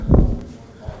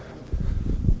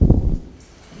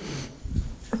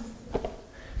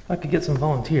I could get some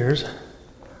volunteers.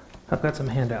 I've got some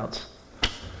handouts.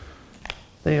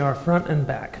 They are front and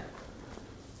back.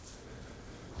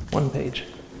 One page.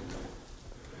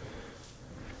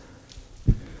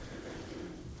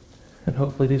 And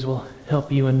hopefully these will help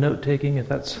you in note-taking if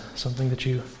that's something that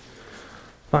you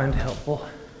find helpful.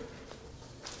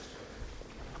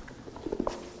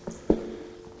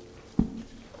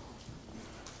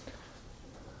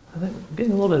 I think I'm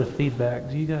getting a little bit of feedback.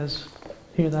 Do you guys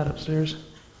hear that upstairs?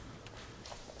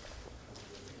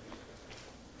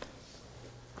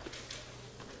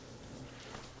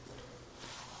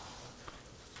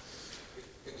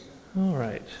 All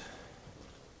right.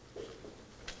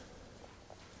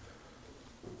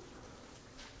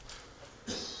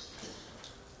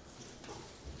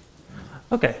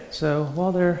 Okay, so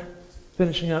while they're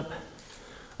finishing up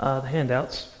the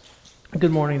handouts,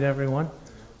 good morning to everyone.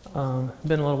 Been a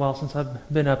little while since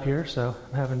I've been up here, so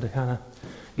I'm having to kind of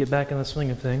get back in the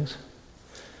swing of things.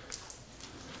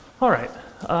 All right,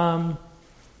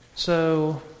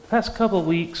 so past couple of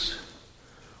weeks,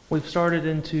 we've started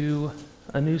into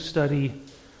a new study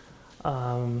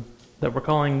that we're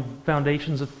calling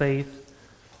Foundations of Faith.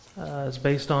 It's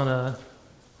based on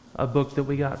a book that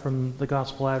we got from the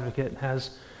Gospel Advocate. It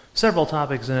has several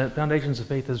topics in it. Foundations of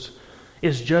Faith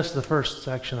is just the first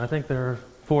section. I think there are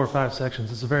 4 or 5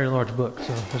 sections. It's a very large book,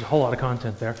 so there's a whole lot of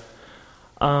content there.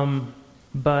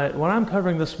 But what I'm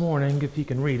covering this morning, if you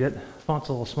can read it, font's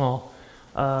a little small,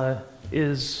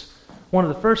 is one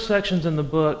of the first sections in the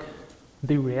book,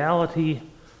 The Reality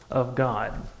of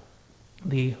God.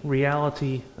 The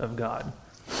reality of God.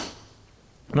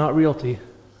 Not realty,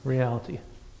 reality.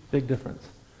 Big difference.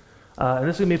 And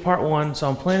this is going to be part 1, so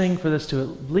I'm planning for this to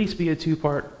at least be a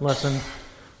 2-part lesson.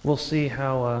 We'll see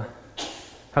how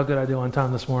good I do on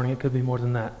time this morning. It could be more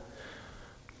than that.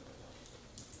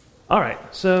 All right,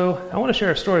 so I want to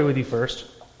share a story with you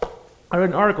first. I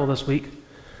read an article this week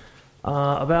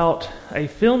about a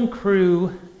film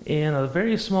crew in a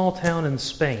very small town in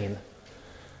Spain.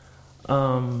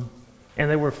 And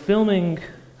they were filming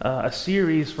a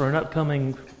series for an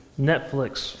upcoming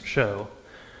Netflix show.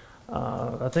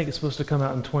 I think it's supposed to come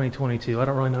out in 2022. I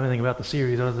don't really know anything about the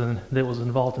series other than that it was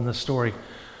involved in this story.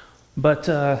 But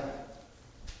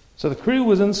so the crew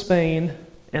was in Spain,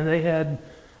 and they had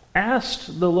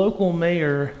asked the local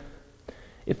mayor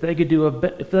if they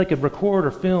could record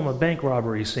or film a bank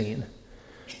robbery scene.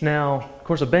 Now, of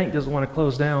course, a bank doesn't want to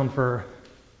close down for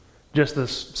just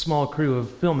this small crew of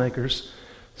filmmakers,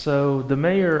 so the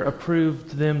mayor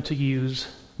approved them to use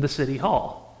the city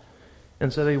hall.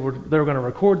 And so they were going to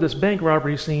record this bank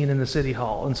robbery scene in the city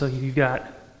hall. And so you've got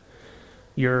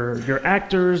your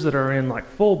actors that are in like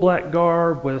full black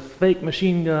garb with fake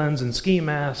machine guns and ski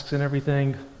masks and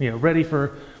everything, ready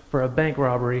for a bank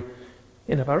robbery.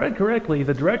 And if I read correctly,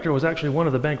 the director was actually one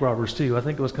of the bank robbers too. I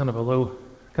think it was kind of a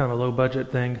low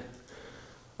budget thing.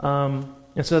 And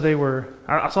so they were.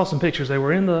 I saw some pictures. They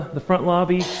were in the front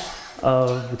lobby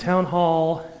of the town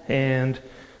hall, and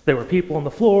there were people on the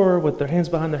floor with their hands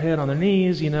behind their head on their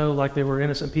knees, like they were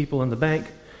innocent people in the bank.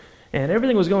 And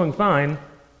everything was going fine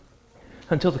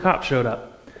until the cops showed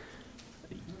up.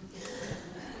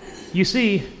 You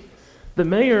see, the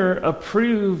mayor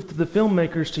approved the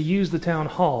filmmakers to use the town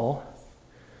hall,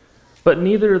 but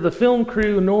neither the film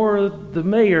crew nor the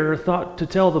mayor thought to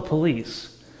tell the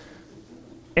police.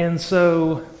 And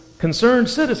so concerned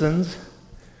citizens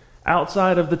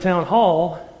outside of the town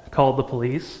hall called the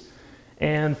police,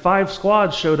 and 5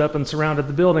 squads showed up and surrounded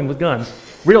the building with guns.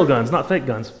 Real guns, not fake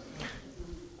guns.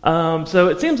 So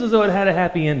it seems as though it had a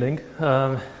happy ending.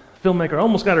 Filmmaker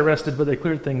almost got arrested, but they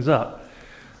cleared things up.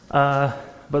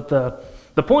 But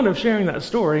the point of sharing that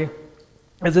story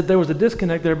is that there was a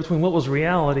disconnect there between what was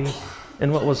reality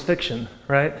and what was fiction,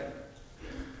 right?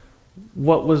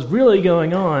 What was really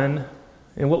going on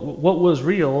and what was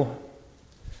real,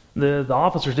 the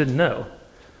officers didn't know.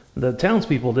 The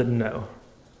townspeople didn't know.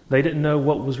 They didn't know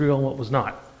what was real and what was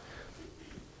not.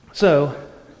 So,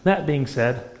 that being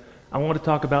said, I want to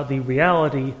talk about the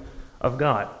reality of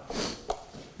God.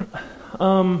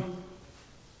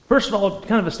 First of all,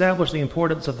 kind of establish the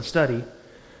importance of the study,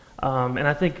 and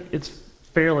I think it's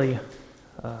fairly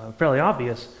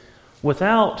obvious.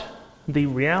 Without the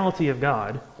reality of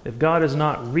God, if God is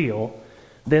not real,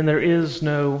 then there is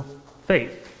no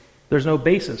faith. There's no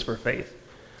basis for faith.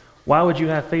 Why would you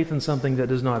have faith in something that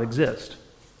does not exist?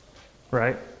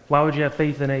 Right? Why would you have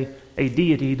faith in a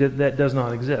deity that does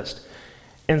not exist?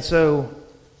 And so,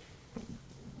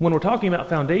 when we're talking about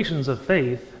foundations of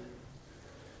faith,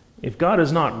 if God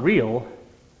is not real,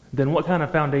 then what kind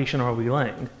of foundation are we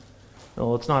laying?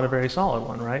 Well, it's not a very solid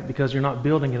one, right? Because you're not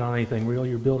building it on anything real,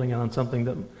 you're building it on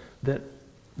something that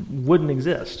wouldn't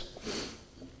exist.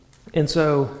 And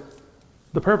so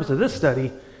the purpose of this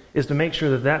study is to make sure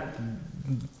that that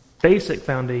basic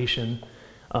foundation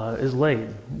is laid.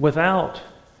 Without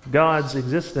God's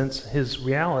existence, his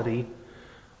reality,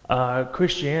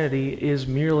 Christianity is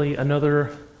merely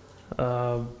another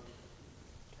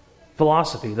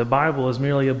philosophy. The Bible is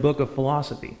merely a book of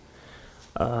philosophy.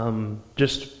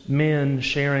 Just men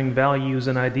sharing values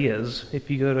and ideas. If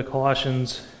you go to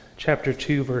Colossians chapter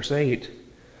 2, verse 8,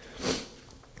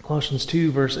 Colossians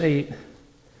 2, verse 8,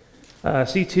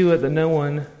 see to it that no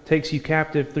one takes you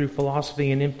captive through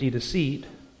philosophy and empty deceit,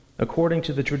 according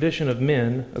to the tradition of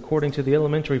men, according to the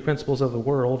elementary principles of the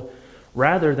world,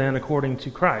 rather than according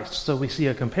to Christ. So we see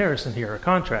a comparison here, a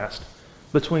contrast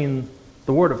between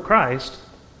the Word of Christ,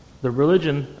 the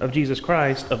religion of Jesus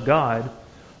Christ, of God,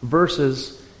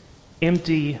 versus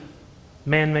empty,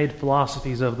 man-made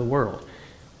philosophies of the world.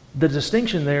 The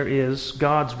distinction there is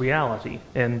God's reality,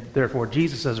 and therefore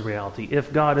Jesus' reality.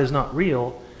 If God is not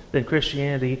real, then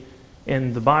Christianity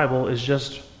and the Bible is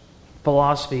just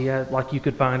philosophy like you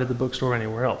could find at the bookstore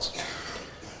anywhere else.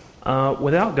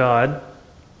 Without God,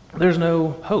 there's no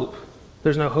hope.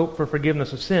 There's no hope for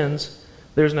forgiveness of sins.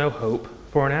 There's no hope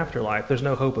for an afterlife. There's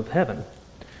no hope of heaven.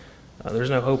 There's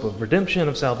no hope of redemption,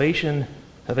 of salvation,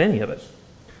 of any of it.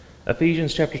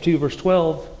 Ephesians chapter 2, verse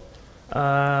 12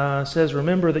 says,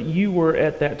 "Remember that you were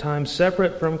at that time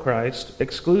separate from Christ,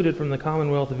 excluded from the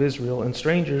commonwealth of Israel, and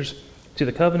strangers to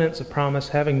the covenants of promise,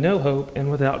 having no hope and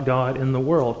without God in the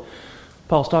world."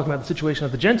 Paul's talking about the situation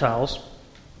of the Gentiles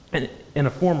in a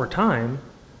former time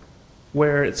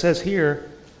where it says here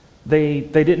they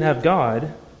didn't have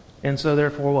God, and so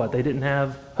therefore what? They didn't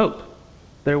have hope.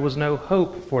 There was no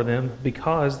hope for them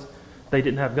because they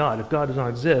didn't have God. If God does not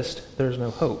exist, there's no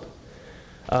hope.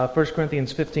 1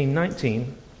 Corinthians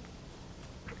 15:19.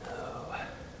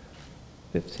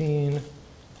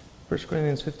 1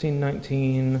 Corinthians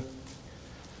 15:19.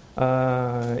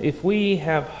 If we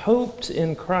have hoped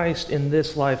in Christ in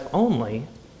this life only,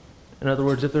 in other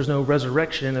words, if there's no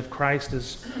resurrection, if Christ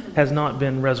has not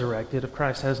been resurrected, if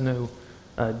Christ has no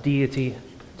deity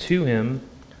to him,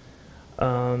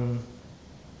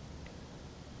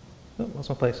 lost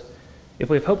my place. If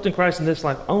we have hoped in Christ in this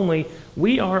life only,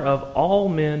 we are of all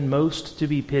men most to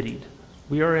be pitied.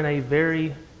 We are in a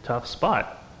very tough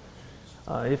spot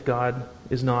if God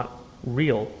is not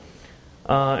real.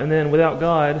 And then without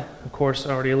God, of course,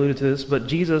 I already alluded to this, but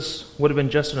Jesus would have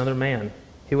been just another man.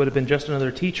 He would have been just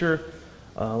another teacher,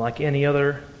 like any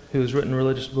other who's written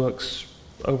religious books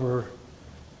over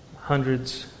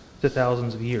hundreds to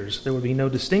thousands of years. There would be no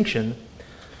distinction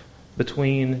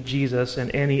between Jesus and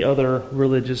any other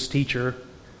religious teacher,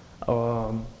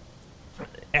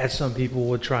 as some people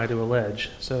would try to allege.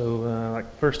 So, like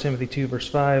 1 Timothy 2, verse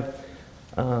 5,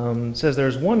 says, "There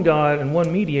is one God and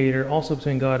one mediator, also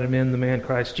between God and men, the man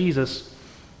Christ Jesus."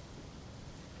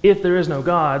 If there is no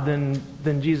God,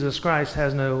 then Jesus Christ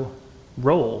has no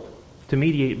role to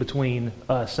mediate between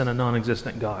us and a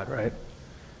non-existent God, right?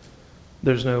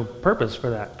 There's no purpose for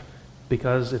that.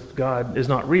 Because if God is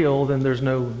not real, then there's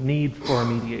no need for a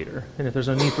mediator. And if there's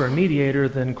no need for a mediator,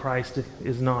 then Christ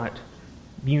is not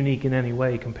unique in any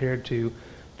way compared to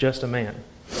just a man.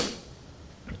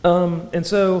 And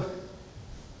so,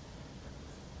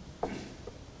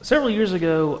 several years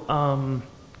ago,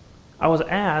 I was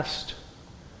asked,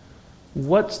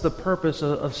 what's the purpose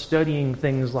of studying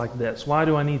things like this? Why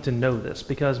do I need to know this?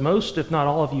 Because most, if not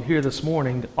all of you here this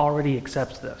morning already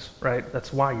accepts this, right?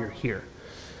 That's why you're here.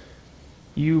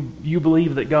 You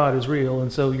believe that God is real,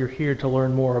 and so you're here to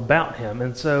learn more about him.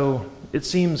 And so it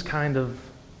seems kind of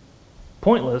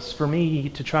pointless for me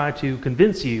to try to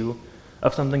convince you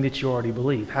of something that you already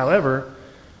believe. However,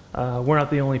 we're not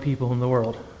the only people in the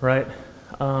world, right?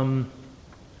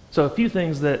 So a few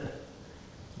things that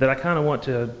I kind of want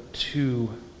to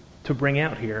bring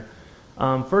out here.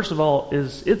 First of all,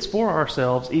 is it's for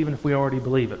ourselves, even if we already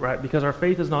believe it, right? Because our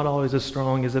faith is not always as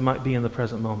strong as it might be in the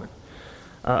present moment.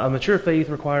 A mature faith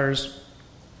requires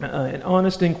an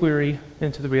honest inquiry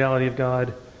into the reality of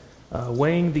God,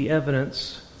 weighing the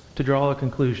evidence to draw a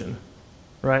conclusion,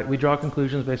 right? We draw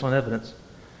conclusions based on evidence.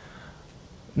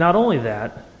 Not only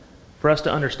that, for us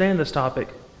to understand this topic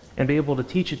and be able to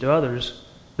teach it to others,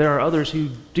 there are others who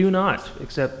do not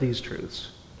accept these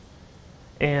truths.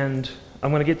 And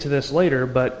I'm going to get to this later,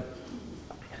 but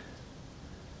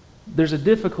there's a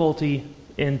difficulty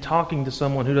in talking to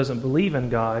someone who doesn't believe in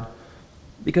God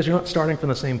because you're not starting from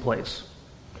the same place.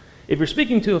 If you're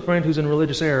speaking to a friend who's in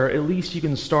religious error, at least you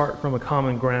can start from a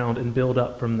common ground and build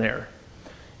up from there.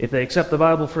 If they accept the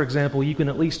Bible, for example, you can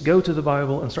at least go to the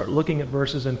Bible and start looking at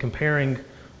verses and comparing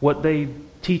what they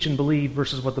teach and believe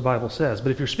versus what the Bible says.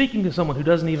 But if you're speaking to someone who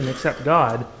doesn't even accept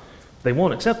God, they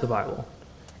won't accept the Bible.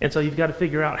 And so you've got to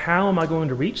figure out, how am I going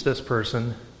to reach this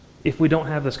person if we don't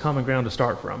have this common ground to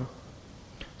start from?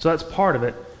 So that's part of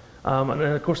it. And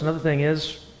of course, another thing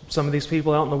is, some of these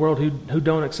people out in the world who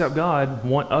don't accept God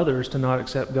want others to not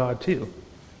accept God too.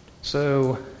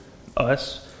 So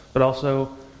us, but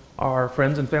also our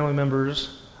friends and family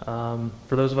members, for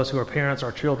those of us who are parents,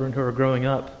 our children who are growing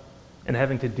up and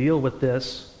having to deal with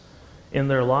this in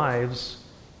their lives,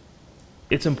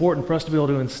 it's important for us to be able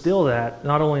to instill that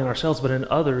not only in ourselves but in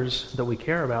others that we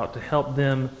care about, to help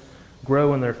them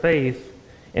grow in their faith,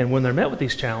 and when they're met with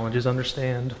these challenges,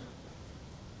 understand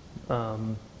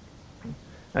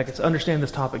understand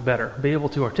this topic better, be able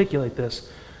to articulate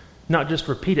this, not just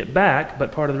repeat it back,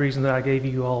 but part of the reason that I gave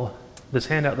you all this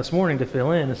handout this morning to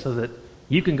fill in is so that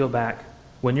you can go back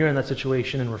when you're in that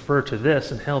situation and refer to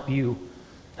this and help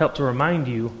to remind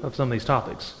you of some of these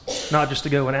topics. Not just to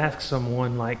go and ask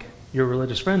someone like your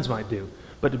religious friends might do,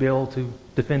 but to be able to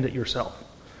defend it yourself.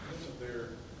 Isn't there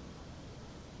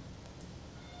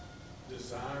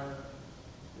desire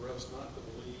for us not to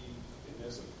believe, in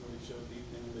essence, when we show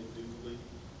deep down they do believe?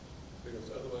 Because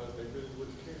otherwise they really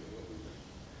wouldn't care what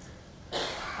we think.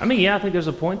 I mean, yeah, I think there's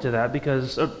a point to that,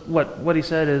 because what he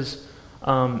said is,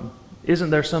 isn't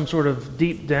there some sort of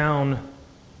deep down,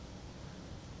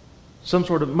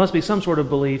 must be some sort of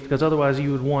belief, because otherwise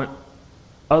you would want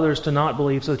others to not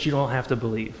believe so that you don't have to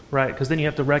believe, right? Because then you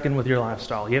have to reckon with your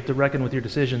lifestyle, you have to reckon with your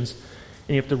decisions,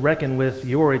 and you have to reckon with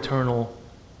your eternal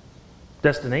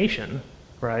destination,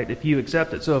 right, if you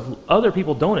accept it. So if other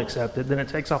people don't accept it, then it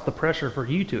takes off the pressure for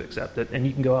you to accept it, and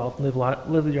you can go out and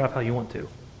live your life how you want to.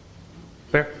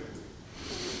 Fair?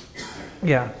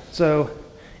 Yeah, so,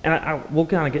 and we'll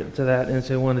kind of get to that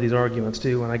into one of these arguments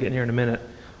too when I get in here in a minute,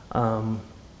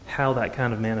 how that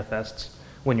kind of manifests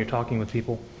when you're talking with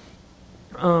people.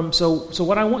 So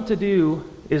what I want to do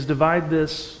is divide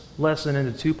this lesson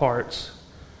into two parts,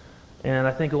 and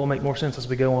I think it will make more sense as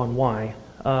we go on why.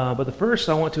 But the first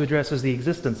I want to address is the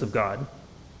existence of God.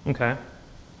 Okay?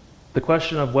 The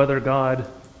question of whether God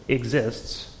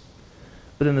exists.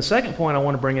 But then the second point I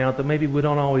want to bring out that maybe we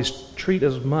don't always treat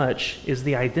as much is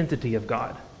the identity of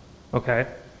God. Okay?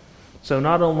 So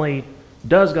not only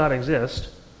does God exist,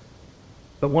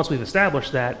 but once we've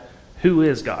established that, who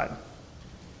is God?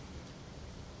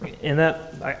 And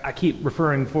that, I keep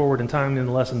referring forward in time in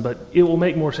the lesson, but it will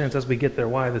make more sense as we get there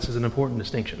why this is an important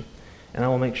distinction. And I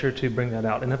will make sure to bring that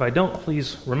out. And if I don't,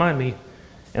 please remind me,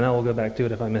 and I will go back to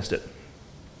it if I missed it.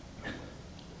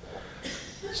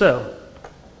 So,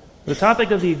 the topic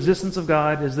of the existence of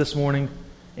God is this morning,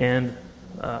 and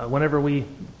whenever we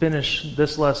finish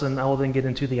this lesson, I will then get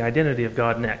into the identity of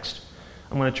God next.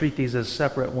 I'm going to treat these as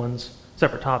separate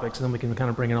topics, and then we can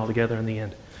kind of bring it all together in the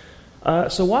end.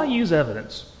 So why use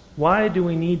evidence? Why do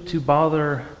we need to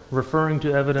bother referring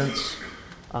to evidence,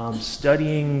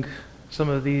 studying some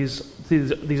of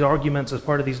these arguments as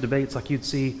part of these debates like you'd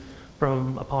see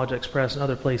from Apologetics Press and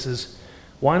other places?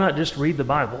 Why not just read the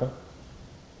Bible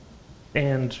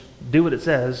and do what it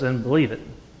says and believe it?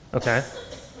 Okay?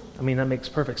 I mean, that makes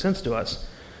perfect sense to us.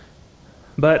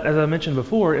 But as I mentioned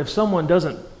before, if someone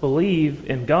doesn't believe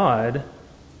in God,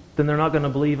 then they're not going to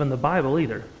believe in the Bible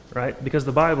either, right? Because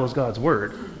the Bible is God's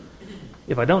Word.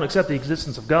 If I don't accept the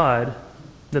existence of God,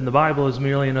 then the Bible is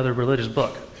merely another religious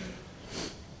book.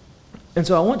 And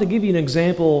so I want to give you an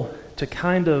example to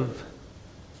kind of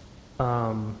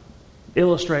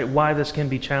illustrate why this can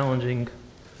be challenging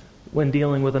when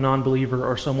dealing with a non-believer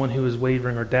or someone who is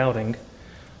wavering or doubting.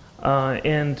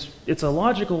 And it's a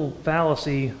logical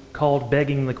fallacy called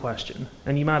begging the question.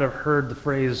 And you might have heard the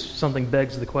phrase, something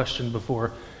begs the question,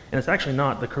 before. And it's actually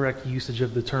not the correct usage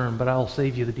of the term, but I'll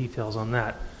save you the details on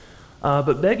that.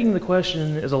 But begging the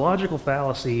question is a logical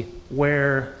fallacy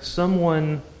where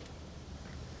someone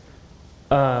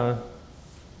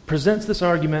presents this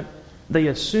argument, they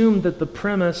assume that the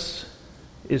premise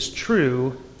is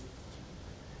true,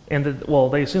 and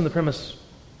they assume the premise,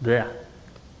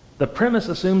 the premise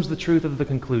assumes the truth of the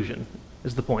conclusion,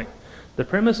 is the point. The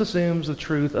premise assumes the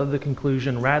truth of the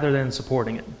conclusion rather than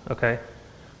supporting it, okay?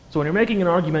 So when you're making an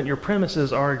argument, your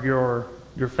premises are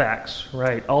your facts,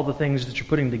 right? All the things that you're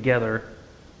putting together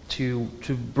to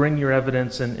bring your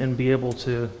evidence and be able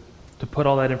to put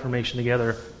all that information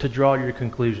together to draw your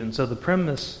conclusion. So the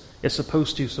premise is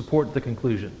supposed to support the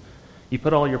conclusion. You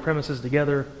put all your premises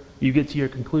together, you get to your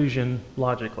conclusion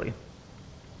logically.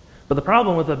 But the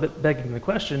problem with begging the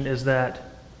question is that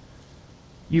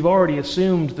you've already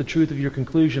assumed the truth of your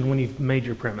conclusion when you've made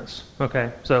your premise.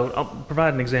 Okay, so I'll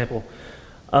provide an example.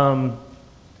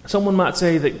 someone might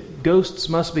say that ghosts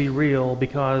must be real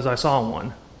because I saw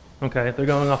one. Okay, they're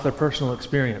going off their personal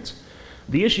experience.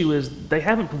 The issue is they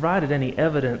haven't provided any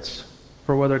evidence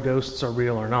for whether ghosts are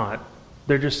real or not.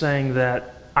 They're just saying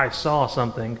that I saw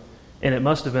something and it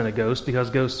must have been a ghost because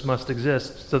ghosts must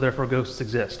exist, so therefore ghosts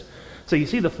exist. So you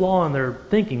see the flaw in their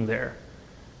thinking there.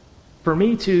 For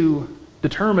me to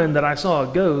determine that I saw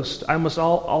a ghost, I must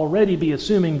already be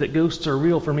assuming that ghosts are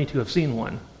real for me to have seen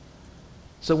one.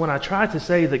 So when I try to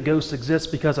say that ghosts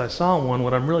exist because I saw one,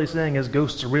 what I'm really saying is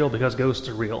ghosts are real because ghosts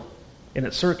are real. And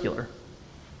it's circular.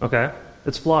 Okay?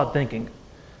 It's flawed thinking.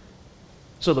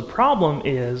 So the problem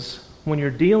is when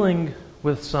you're dealing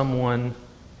with someone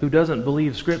who doesn't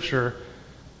believe Scripture,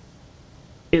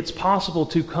 it's possible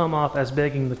to come off as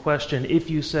begging the question if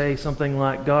you say something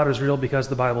like, God is real because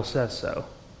the Bible says so.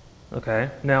 Okay?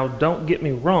 Now, don't get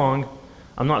me wrong.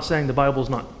 I'm not saying the Bible is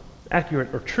not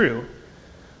accurate or true.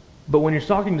 But when you're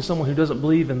talking to someone who doesn't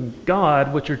believe in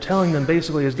God, what you're telling them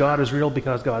basically is God is real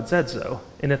because God said so.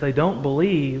 And if they don't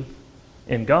believe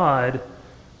in God,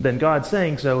 then God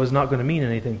saying so is not going to mean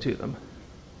anything to them.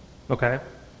 Okay?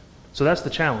 So that's the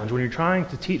challenge. When you're trying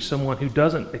to teach someone who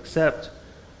doesn't accept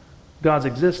God's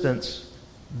existence,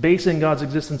 basing God's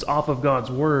existence off of God's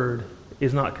Word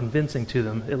is not convincing to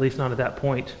them, at least not at that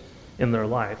point in their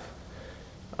life.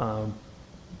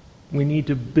 We need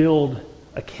to build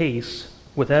a case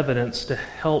with evidence to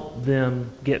help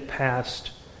them get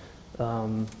past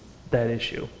that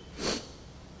issue.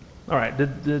 All right,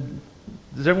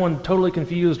 is everyone totally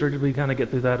confused, or did we kind of get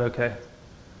through that okay?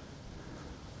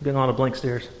 Getting on a blank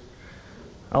stares.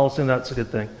 I'll assume that's a good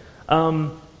thing.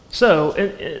 So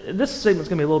this statement's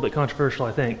going to be a little bit controversial,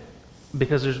 I think,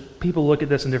 because there's people look at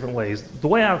this in different ways. The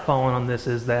way I've fallen on this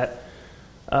is that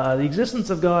the existence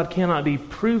of God cannot be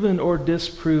proven or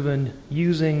disproven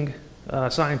using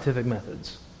scientific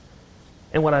methods.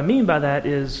 And what I mean by that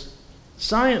is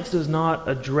science does not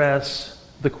address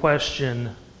the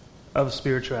question of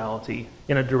spirituality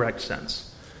in a direct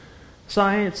sense.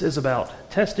 Science is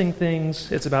about testing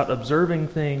things, it's about observing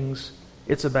things,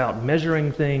 it's about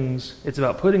measuring things, it's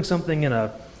about putting something in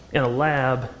a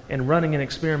lab and running an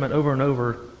experiment over and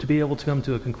over to be able to come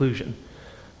to a conclusion.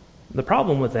 The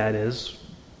problem with that is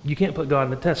you can't put God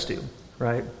in a test tube,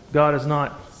 right? God is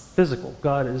not physical.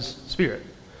 God is spirit.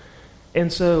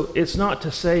 And so it's not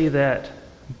to say that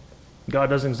God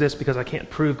doesn't exist because I can't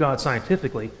prove God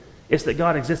scientifically. It's that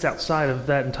God exists outside of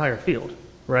that entire field,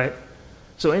 right?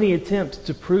 So any attempt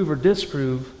to prove or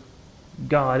disprove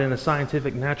God in a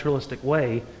scientific, naturalistic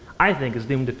way, I think is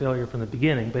doomed to failure from the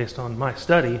beginning based on my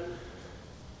study,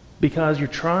 because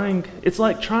it's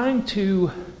like trying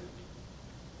to,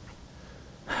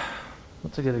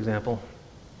 what's a good example?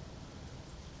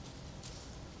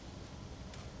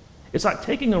 It's like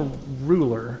taking a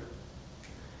ruler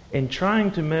and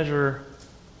trying to measure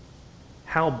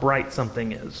how bright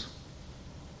something is,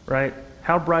 right?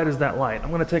 How bright is that light? I'm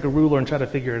going to take a ruler and try to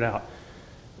figure it out.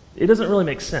 It doesn't really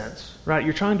make sense, right?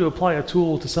 You're trying to apply a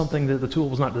tool to something that the tool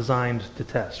was not designed to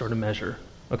test or to measure,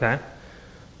 okay?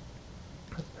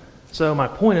 So my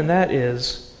point in that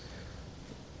is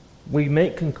we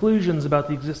make conclusions about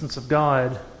the existence of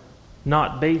God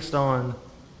not based on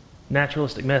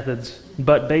naturalistic methods,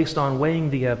 but based on weighing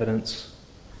the evidence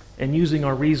and using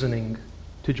our reasoning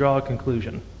to draw a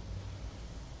conclusion.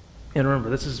 And remember,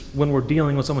 this is when we're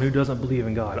dealing with someone who doesn't believe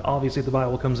in God. Obviously, the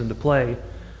Bible comes into play,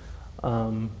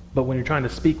 but when you're trying to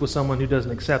speak with someone who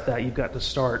doesn't accept that, you've got to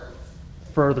start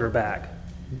further back,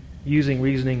 using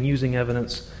reasoning, using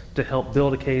evidence to help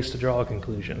build a case to draw a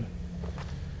conclusion.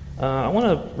 I want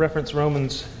to reference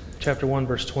Romans chapter 1,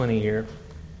 verse 20 here.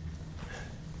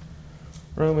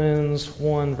 Romans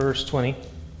 1, verse 20.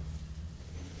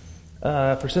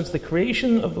 For since the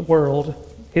creation of the world,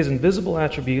 his invisible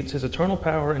attributes, his eternal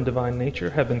power and divine nature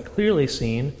have been clearly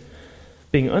seen,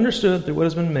 being understood through what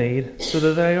has been made, so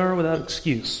that they are without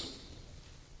excuse.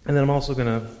 And then I'm also going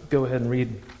to go ahead and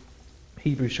read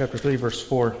Hebrews chapter 3, verse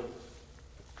 4.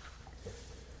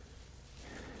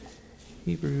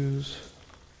 Hebrews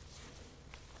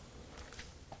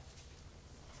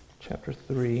chapter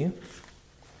 3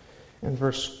 and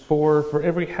verse 4, for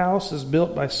every house is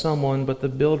built by someone, but the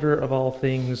builder of all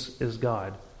things is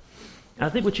God. And I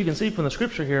think what you can see from the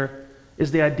scripture here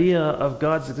is the idea of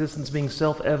God's existence being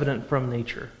self-evident from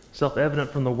nature,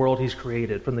 self-evident from the world he's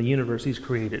created, from the universe he's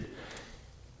created.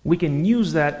 We can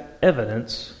use that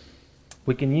evidence,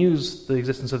 we can use the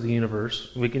existence of the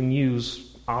universe, we can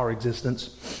use our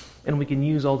existence, and we can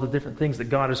use all the different things that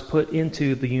God has put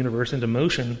into the universe, into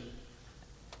motion,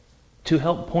 to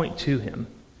help point to him,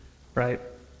 right?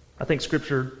 I think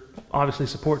Scripture obviously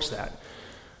supports that.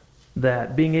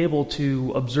 that being able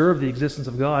to observe the existence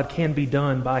of God can be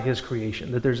done by his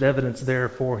creation, that there's evidence there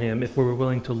for him if we're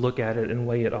willing to look at it and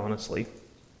weigh it honestly.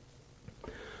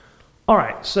 All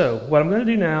right, so what I'm going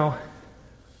to do now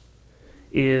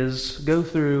is go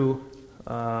through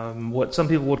what some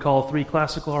people would call three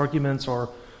classical arguments or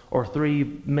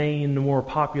three main, more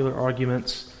popular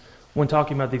arguments when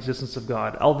talking about the existence of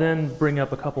God. I'll then bring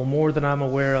up a couple more that I'm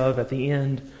aware of at the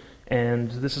end, and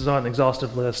this is not an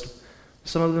exhaustive list.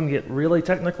 Some of them get really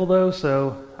technical, though,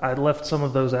 so I left some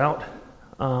of those out.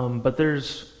 But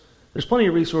there's plenty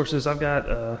of resources. I've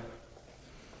got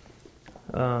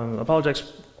Apologetic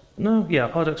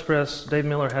Express. Dave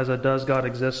Miller has a Does God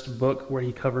Exist book where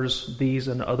he covers these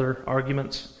and other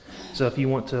arguments. So if you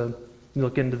want to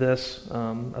look into this,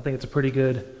 I think it's a pretty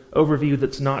good overview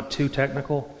that's not too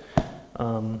technical.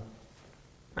 I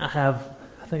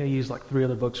think I used like 3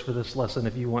 other books for this lesson.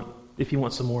 If you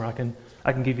want some more, I can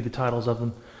give you the titles of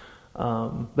them.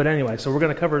 But anyway, so we're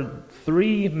going to cover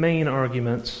 3 main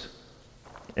arguments,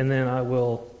 and then I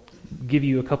will give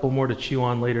you a couple more to chew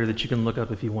on later that you can look up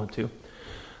if you want to.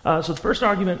 So the first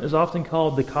argument is often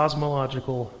called the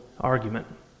cosmological argument.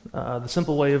 The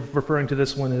simple way of referring to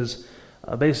this one is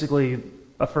basically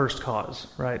a first cause,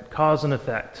 right? Cause and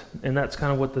effect. And that's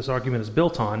kind of what this argument is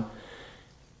built on,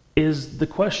 is the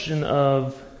question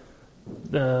of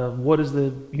what is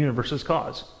the universe's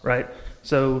cause, right?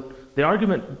 So the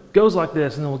argument goes like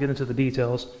this, and then we'll get into the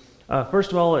details.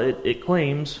 First of all, it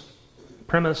claims,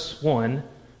 premise 1,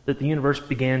 that the universe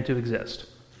began to exist.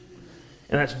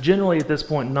 And that's generally at this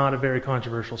point not a very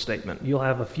controversial statement. You'll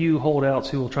have a few holdouts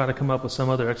who will try to come up with some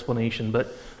other explanation,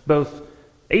 but both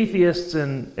atheists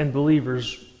and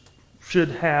believers should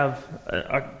have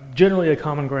generally a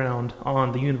common ground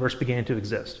on the universe began to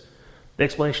exist. The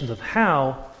explanations of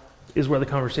how is where the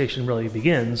conversation really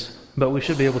begins, but we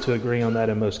should be able to agree on that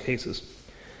in most cases.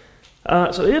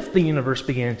 So if the universe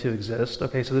began to exist,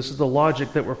 okay, so this is the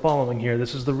logic that we're following here.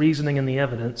 This is the reasoning and the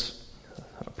evidence.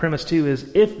 Premise 2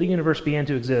 is, if the universe began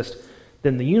to exist,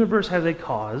 then the universe has a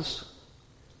cause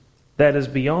that is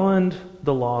beyond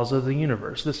the laws of the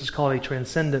universe. This is called a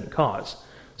transcendent cause.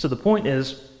 So the point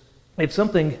is, if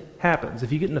something happens,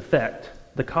 if you get an effect,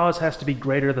 the cause has to be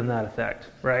greater than that effect,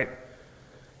 right?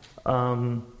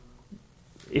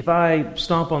 If I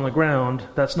stomp on the ground,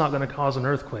 that's not going to cause an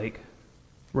earthquake,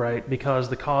 right? Because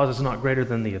the cause is not greater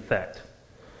than the effect.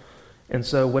 And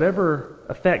so whatever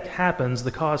effect happens,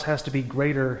 the cause has to be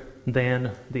greater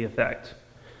than the effect.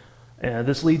 And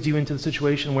this leads you into the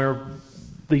situation where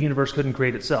the universe couldn't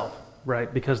create itself,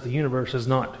 right? Because the universe is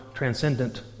not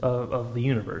transcendent of the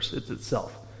universe, it's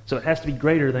itself. So it has to be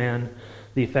greater than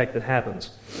the effect that happens.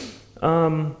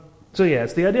 So yeah,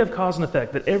 it's the idea of cause and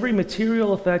effect, that every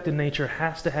material effect in nature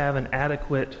has to have an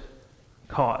adequate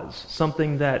cause,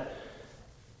 something that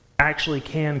actually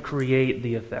can create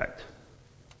the effect.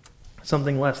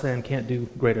 Something less than can't do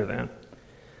greater than.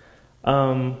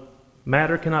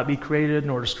 Matter cannot be created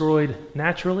nor destroyed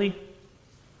naturally,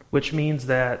 which means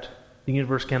that the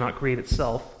universe cannot create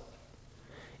itself.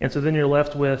 And so then you're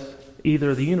left with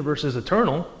either the universe is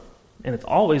eternal, and it's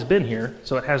always been here,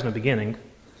 so it has no beginning.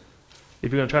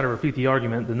 If you're going to try to refute the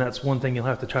argument, then that's one thing you'll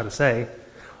have to try to say.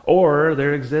 Or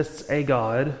there exists a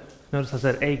God. Notice I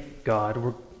said a God.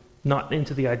 We're not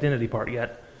into the identity part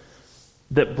yet.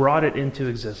 That brought it into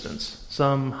existence.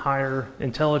 Some higher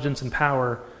intelligence and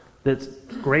power that's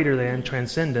greater than,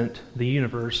 transcendent, the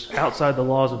universe, outside the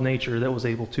laws of nature, that was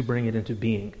able to bring it into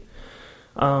being.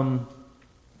 So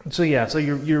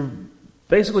you're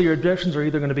basically your objections are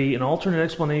either going to be an alternate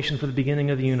explanation for the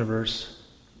beginning of the universe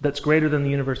that's greater than the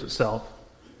universe itself.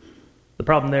 The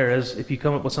problem there is, if you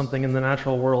come up with something in the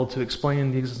natural world to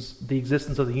explain the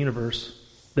existence of the universe,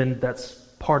 then that's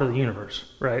part of the universe,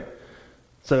 right?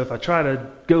 So if I try to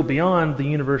go beyond the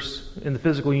universe in the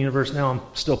physical universe, now I'm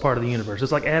still part of the universe.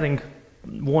 It's like adding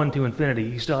 1 to infinity.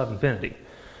 You still have infinity.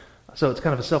 So it's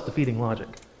kind of a self-defeating logic.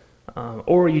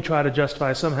 Or you try to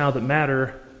justify somehow that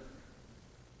matter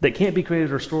that can't be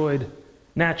created or destroyed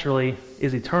naturally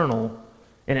is eternal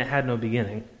and it had no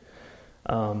beginning.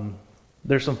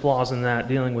 There's some flaws in that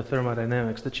dealing with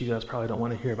thermodynamics that you guys probably don't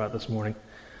want to hear about this morning.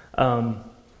 But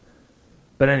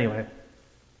anyway,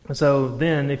 so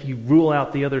then if you rule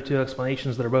out the other 2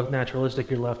 explanations that are both naturalistic,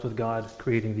 you're left with God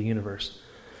creating the universe.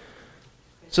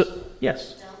 So,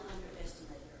 yes? Don't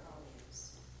underestimate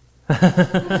your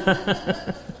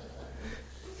audience.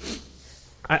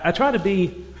 I try to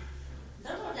be...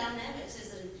 Thermodynamics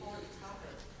is an important topic.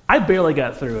 I barely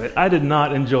got through it. I did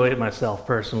not enjoy it myself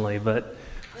personally, but...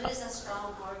 But it's a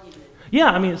strong argument. Yeah,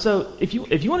 I mean, so if you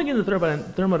want to get into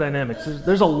thermodynamics,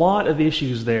 there's a lot of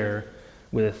issues there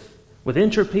with with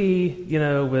entropy,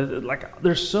 with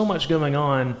there's so much going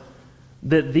on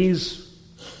that these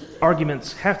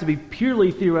arguments have to be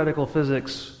purely theoretical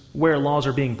physics where laws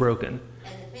are being broken.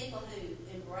 And the people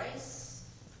who embrace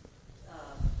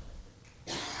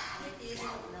atheism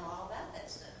know all about that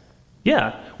stuff.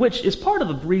 Yeah, which is part of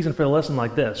the reason for a lesson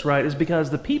like this, right? Is because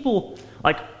the people,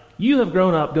 you have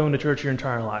grown up going to church your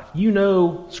entire life. You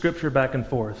know Scripture back and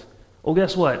forth. Well,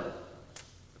 guess what?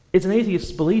 It's an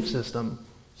atheist belief system.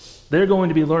 They're going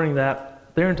to be learning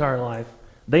that their entire life.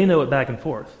 They know it back and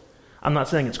forth. I'm not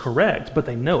saying it's correct, but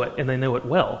they know it, and they know it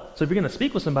well. So if you're going to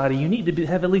speak with somebody, you need to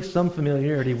have at least some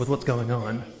familiarity with what's going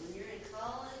on. When you're in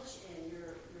college and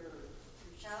your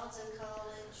child's in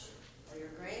college or your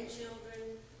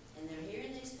grandchildren and they're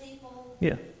hearing these people,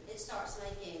 Yeah. it starts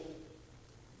making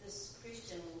this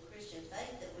Christian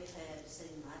faith that we've had seem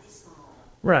mighty small.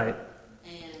 Right.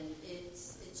 And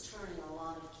it's turning a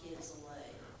lot of kids away.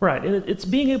 Right, and it's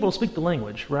being able to speak the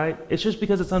language, right? It's just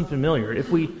because it's unfamiliar.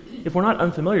 If we're not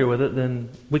unfamiliar with it, then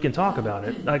we can talk about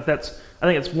it. I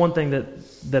think it's one thing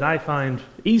that I find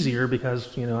easier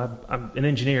because I'm an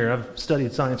engineer. I've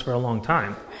studied science for a long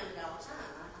time. Around it all the time.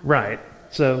 Right.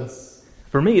 So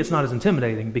for me, it's not as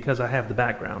intimidating because I have the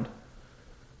background.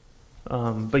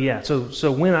 But yeah,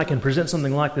 so when I can present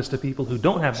something like this to people who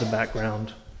don't have the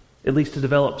background, at least to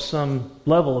develop some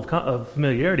level of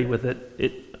familiarity with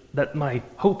it, that my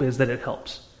hope is that it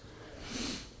helps.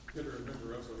 You got to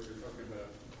remember also when you're talking about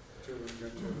children,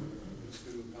 grandchildren, in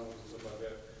school, college, and stuff like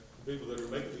that, the people that are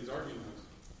making these arguments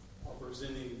are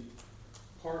presenting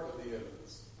part of the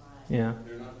evidence. Right. Yeah.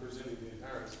 They're not presenting the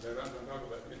entirety. They're not going to talk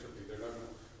about entropy. They're not going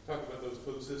to talk about those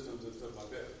closed systems and stuff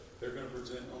like that. They're going to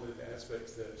present only the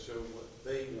aspects that show what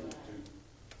they want to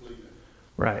believe in.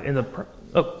 Right. And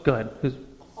go ahead.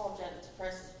 Apologetics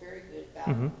Press is very good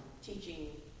about Mhm.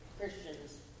 teaching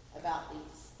Christians about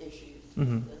these issues,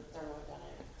 Mhm. the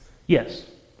thermodynamics. Yes.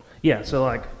 Yeah,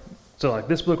 so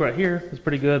this book right here is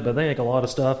pretty good, but they make a lot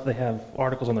of stuff. They have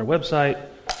articles on their website,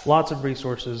 lots of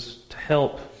resources to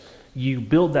help you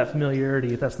build that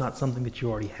familiarity if that's not something that you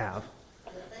already have.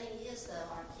 The thing is, though,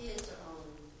 our kids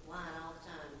are online all the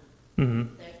time.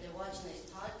 Mm-hmm. They're watching these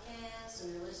podcasts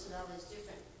and they're listening to all these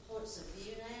different points of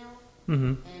view now,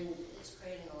 Mm-hmm. and it's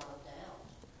creating a lot of doubt.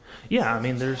 Yeah, I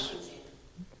mean, there's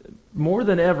more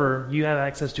than ever, you have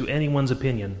access to anyone's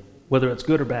opinion, whether it's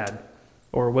good or bad,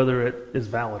 or whether it is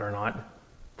valid or not.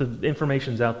 The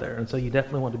information's out there, and so you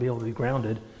definitely want to be able to be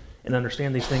grounded and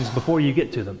understand these things before you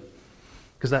get to them,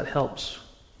 because that helps,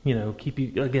 keep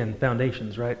you, again,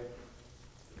 foundations, right?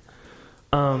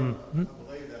 I believe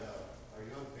that our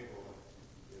young people,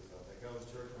 they go to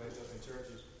church, raised up in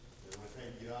churches, and when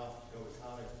they get off, go to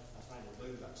college, I think we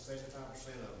lose like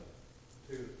 75% of them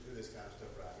to this kind of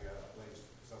stuff right here. I believe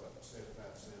something like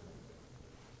 75%.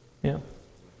 Yeah.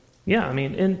 Yeah, I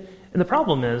mean, and the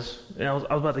problem is, and I was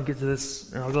about to get to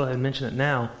this, and I'll go ahead and mention it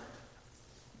now.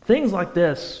 Things like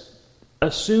this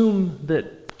assume that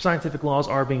scientific laws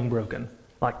are being broken.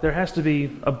 Like, there has to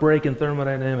be a break in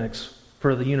thermodynamics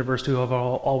for the universe to have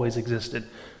always existed.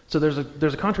 So there's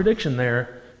a contradiction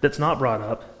there that's not brought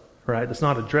up, right? That's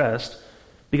not addressed,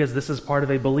 because this is part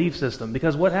of a belief system.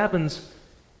 Because what happens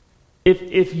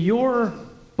if your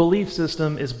belief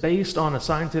system is based on a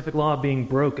scientific law being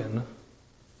broken,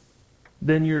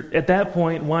 then at that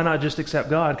point, why not just accept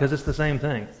God? Because it's the same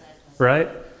thing, right?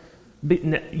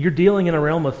 You're dealing in a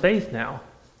realm of faith now.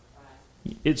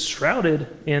 It's shrouded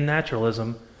in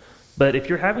naturalism, but if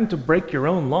you're having to break your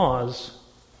own laws,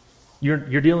 you're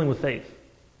dealing with faith.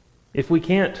 If we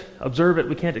can't observe it,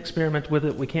 we can't experiment with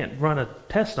it, we can't run a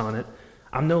test on it,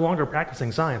 I'm no longer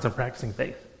practicing science, I'm practicing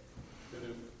faith. They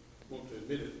don't want to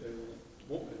admit it, they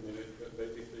won't admit it, but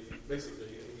basically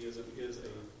atheism is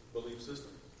a belief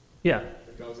system. Yeah.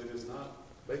 Because it is not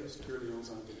based purely on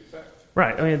scientific fact.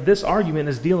 Right. I mean, this argument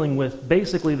is dealing with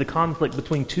basically the conflict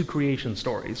between two creation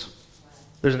stories.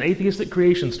 There's an atheistic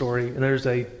creation story, and there's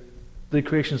the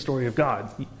creation story of God.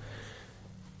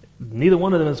 Neither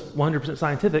one of them is 100%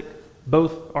 scientific.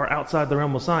 Both are outside the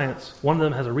realm of science. One of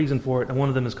them has a reason for it, and one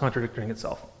of them is contradicting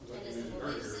itself. And it's a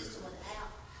belief system without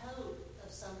hope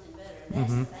of something better. And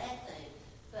that's the bad thing.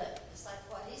 But it's like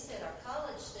what he said, our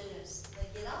college students,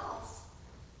 they get off.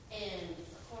 And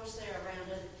of course they're around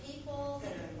other people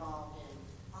that are involved in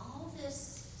all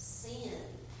this sin.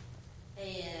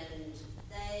 And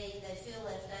they feel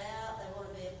left out, they want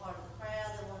to be a part of the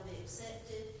crowd, they want to be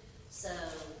accepted. So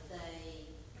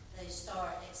they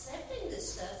start accepting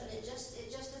this stuff, and it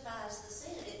justifies the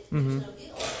sin. There's no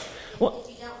guilt. If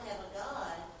you don't have a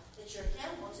God that you're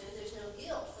accountable to, there's no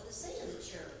guilt for the sin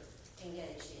that you're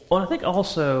engaged in. Well, I think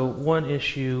also one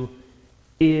issue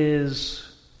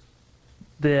is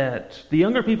that the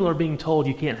younger people are being told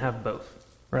you can't have both,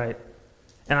 right?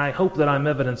 And I hope that I'm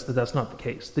evidence that that's not the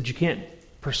case, that you can't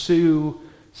pursue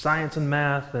science and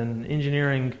math and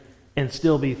engineering and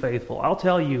still be faithful. I'll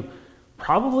tell you,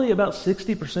 probably about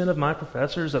 60% of my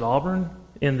professors at Auburn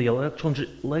in the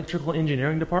electrical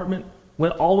engineering department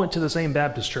all went to the same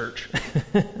Baptist church.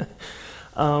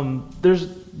 There's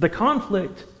the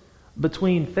conflict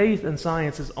between faith and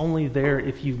science is only there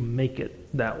if you make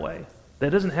it that way. That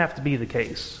doesn't have to be the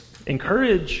case.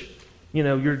 Encourage,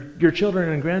 your children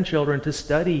and grandchildren to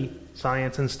study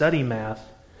science and study math.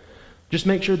 Just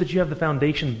make sure that you have the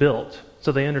foundation built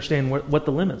so they understand what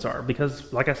the limits are.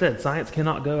 Because, like I said, science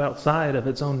cannot go outside of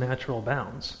its own natural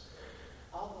bounds.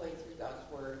 All the way through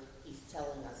God's Word, He's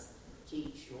telling us,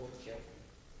 teach your children.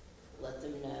 Let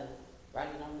them know. Write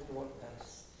it on the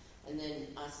doorposts. And then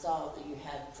I saw that you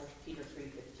had 1 Peter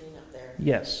 3:15 up there.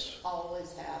 Yes.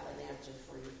 Always have an answer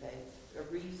for your faith, a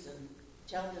reason.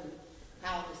 Tell them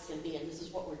how this can be, and this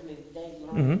is what we're doing today,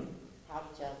 learn how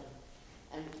to tell them.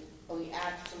 And we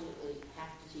absolutely have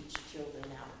to teach the children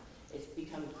now. It's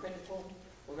become critical.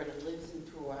 We're going to live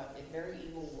into a very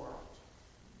evil world.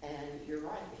 And you're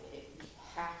right, you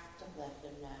have to let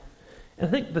them know. And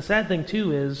I think the sad thing,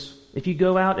 too, is if you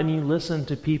go out and you listen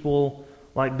to people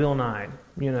like Bill Nye,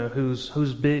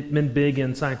 who's been big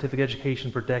in scientific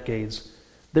education for decades,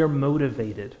 they're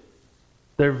motivated.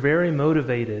 They're very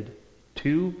motivated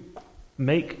to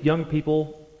make young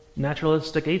people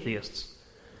naturalistic atheists.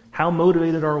 How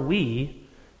motivated are we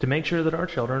to make sure that our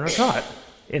children are taught?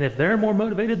 And if they're more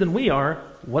motivated than we are,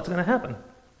 what's going to happen?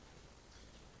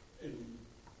 And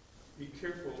be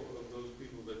careful of those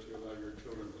people that you allow your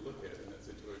children to look at in that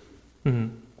situation.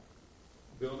 Mm-hmm.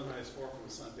 Bill Nye is far from a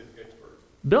scientific expert.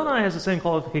 Bill Nye has the same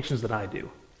qualifications that I do.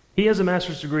 He has a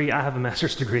master's degree, I have a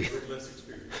master's degree. With less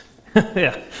experience.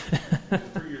 Yeah.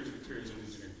 3 years of experience in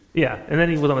engineering. Yeah, and then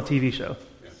he was on a TV show.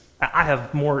 Yeah. I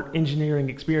have more engineering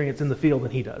experience in the field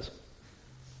than he does. So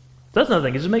that's another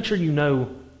thing, is just make sure you know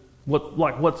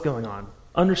what's going on.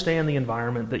 Understand the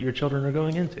environment that your children are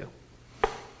going into.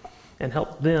 And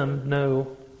help them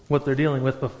know what they're dealing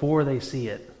with before they see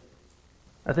it.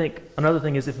 I think another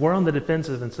thing is if we're on the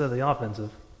defensive instead of the offensive,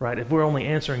 right? If we're only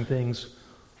answering things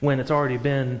when it's already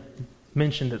been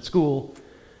mentioned at school,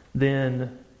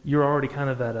 then you're already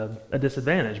kind of at a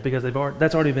disadvantage because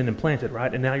that's already been implanted,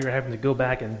 right? And now you're having to go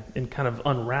back and kind of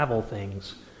unravel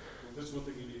things. Well, this is one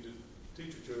thing you need to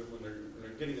teach your children when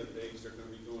they're getting at the age they're going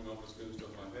to be going off to school and stuff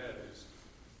like that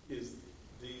is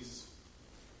these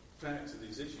facts and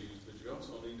these issues, but you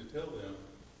also need to tell them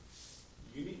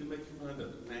you need to make your mind up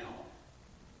now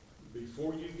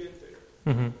before you get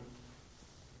there. Mm-hmm.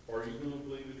 Are you going to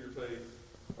believe in your faith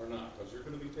or not? Because you're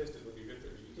going to be tested when you get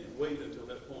there. You can't wait until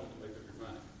that point to make up your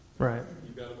mind. Right.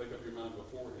 You've got to make up your mind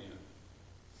beforehand.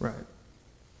 Right.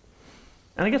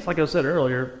 And I guess, like I said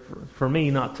earlier, for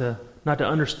me, not to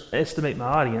underestimate my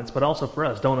audience, but also for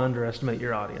us, don't underestimate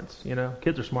your audience.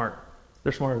 Kids are smart.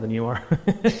 They're smarter than you are.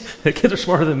 The kids are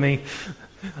smarter than me.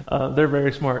 They're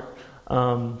very smart.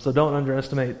 So don't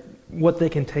underestimate what they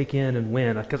can take in and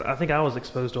when. Because I think I was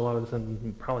exposed to a lot of this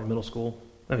in probably middle school.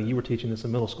 I mean, you were teaching this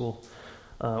in middle school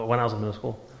when I was in middle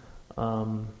school.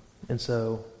 And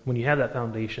so when you have that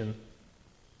foundation,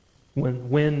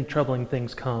 when troubling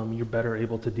things come, you're better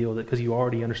able to deal with it because you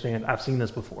already understand, I've seen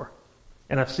this before.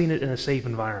 And I've seen it in a safe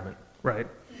environment, right?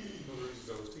 One of the reasons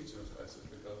I was teaching those classes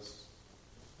because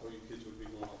all you kids would be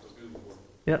going off to school before.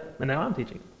 Yep, and now I'm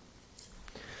teaching.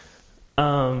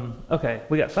 Okay,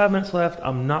 we got 5 minutes left.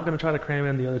 I'm not going to try to cram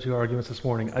in the other 2 arguments this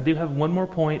morning. I do have one more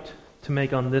point to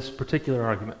make on this particular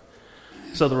argument.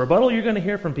 So the rebuttal you're going to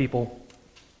hear from people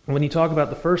when you talk about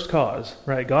the first cause,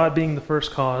 right? God being the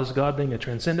first cause, God being a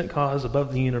transcendent cause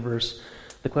above the universe,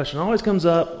 the question always comes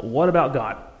up, what about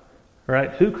God?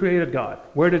 Right? Who created God?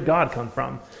 Where did God come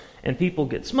from? And people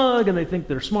get smug and they think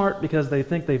they're smart because they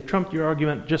think they've trumped your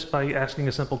argument just by asking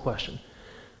a simple question.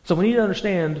 So we need to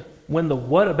understand when the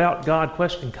what about God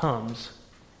question comes,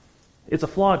 it's a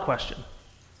flawed question.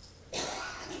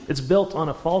 It's built on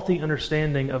a faulty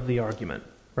understanding of the argument,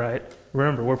 right?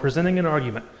 Remember, we're presenting an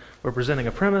argument. We're presenting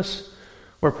a premise,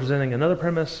 we're presenting another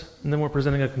premise, and then we're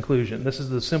presenting a conclusion. This is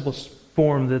the simplest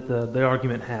form that the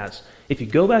argument has. If you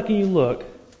go back and you look,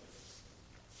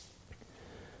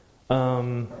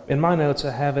 in my notes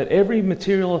I have it, every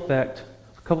material effect,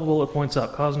 a couple bullet points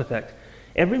up, cause and effect.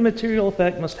 Every material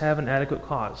effect must have an adequate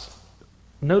cause.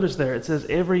 Notice there, it says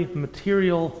every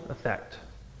material effect.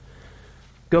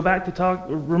 Go back to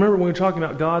remember when we were talking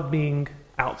about God being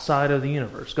outside of the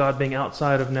universe, God being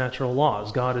outside of natural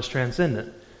laws, God is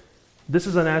transcendent. This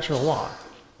is a natural law.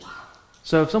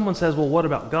 So if someone says, well, what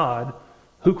about God?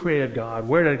 who created God,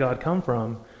 where did God come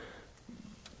from,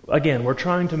 again, we're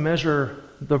trying to measure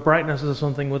the brightness of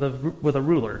something with a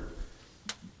ruler.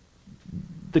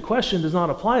 The question does not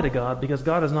apply to God because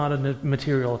God is not a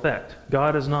material effect.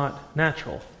 God is not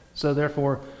natural. So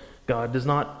therefore, God does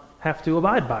not have to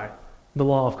abide by the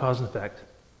law of cause and effect.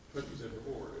 Like you said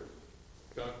before,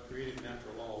 if God created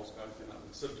natural laws, God cannot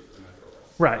be subject to natural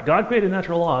laws. Right. God created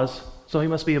natural laws, so he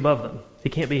must be above them. He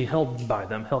can't be held by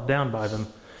them, held down by them.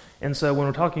 And so when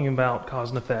we're talking about cause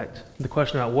and effect, the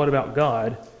question about what about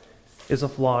God is a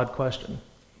flawed question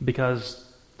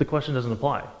because the question doesn't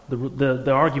apply.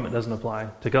 The argument doesn't apply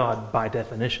to God by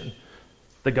definition.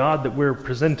 The God that we're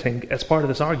presenting as part of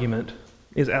this argument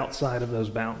is outside of those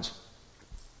bounds.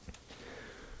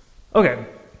 Okay.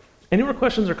 Any more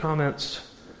questions or comments?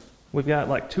 We've got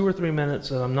like 2 or 3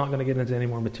 minutes, and I'm not going to get into any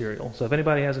more material. So if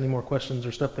anybody has any more questions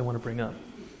or stuff they want to bring up,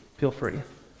 feel free.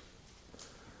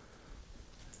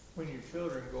 When your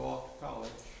children go off to college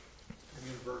and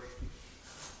university,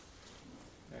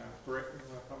 now correct me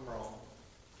if I'm wrong,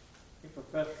 a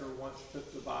professor once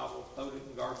took the Bible, throwed it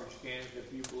in garbage cans.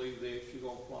 If you believe this, you're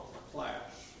going to flunk my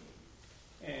class.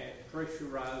 And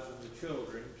pressurizing the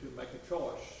children to make a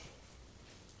choice,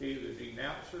 to either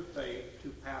denounce their faith to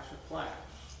pass a class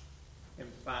and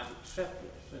find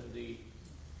acceptance in the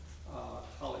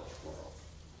college world.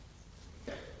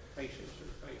 That faces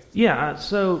their faith. Yeah,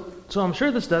 so I'm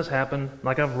sure this does happen.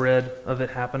 Like I've read of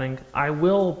it happening. I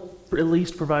will at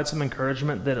least provide some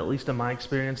encouragement that at least in my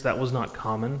experience that was not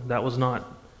common.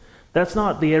 That's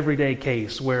not the everyday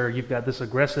case where you've got this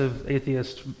aggressive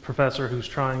atheist professor who's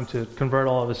trying to convert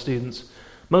all of his students.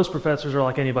 Most professors are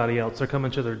like anybody else. They're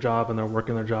coming to their job and they're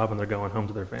working their job and they're going home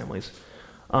to their families.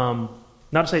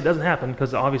 Not to say it doesn't happen,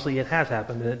 because obviously it has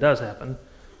happened and it does happen.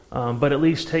 But at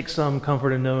least take some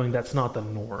comfort in knowing that's not the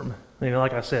norm.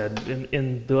 Like I said,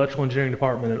 in the electrical engineering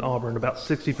department at Auburn, about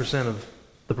 60% of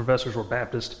the professors were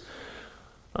Baptist.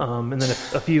 And then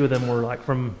a few of them were like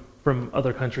from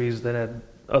other countries that had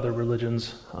other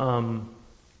religions.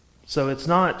 So it's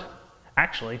not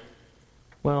actually,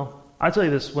 well, I tell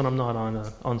you this when I'm not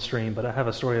on stream, but I have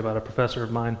a story about a professor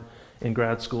of mine in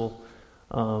grad school,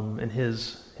 and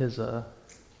his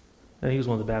he was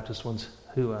one of the Baptist ones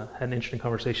who had an interesting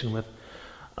conversation with.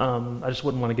 I just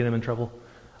wouldn't want to get him in trouble.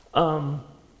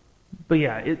 But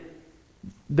yeah,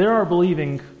 there are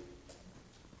believing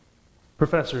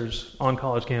professors on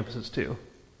college campuses too,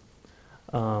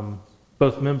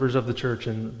 both members of the church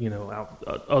and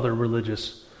other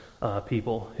religious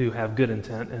people who have good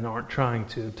intent and aren't trying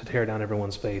to tear down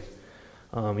everyone's faith.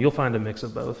 You'll find a mix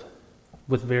of both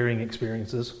with varying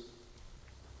experiences.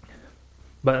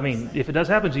 But I mean, if it does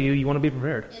happen to you, you want to be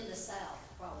prepared. In the South,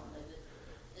 probably,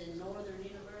 but in northern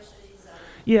universities,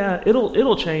 Yeah,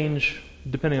 it'll change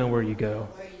depending on where you go.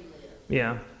 where you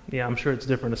live. Yeah, I'm sure it's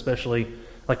different, especially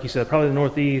like you said, probably the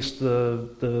Northeast,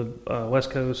 the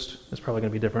West Coast is probably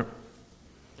going to be different.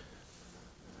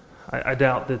 I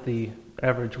doubt that the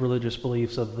average religious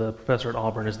beliefs of the professor at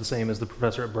Auburn is the same as the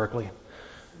professor at Berkeley.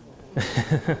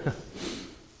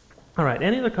 All right,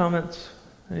 any other comments?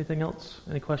 Anything else?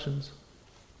 Any questions?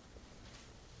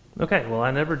 Okay, well,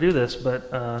 I never do this,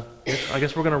 but I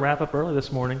guess we're going to wrap up early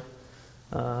this morning.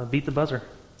 Beat the buzzer.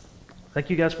 Thank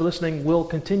you guys for listening. We'll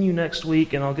continue next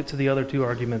week, and I'll get to the other two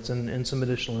arguments and some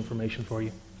additional information for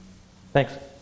you. Thanks.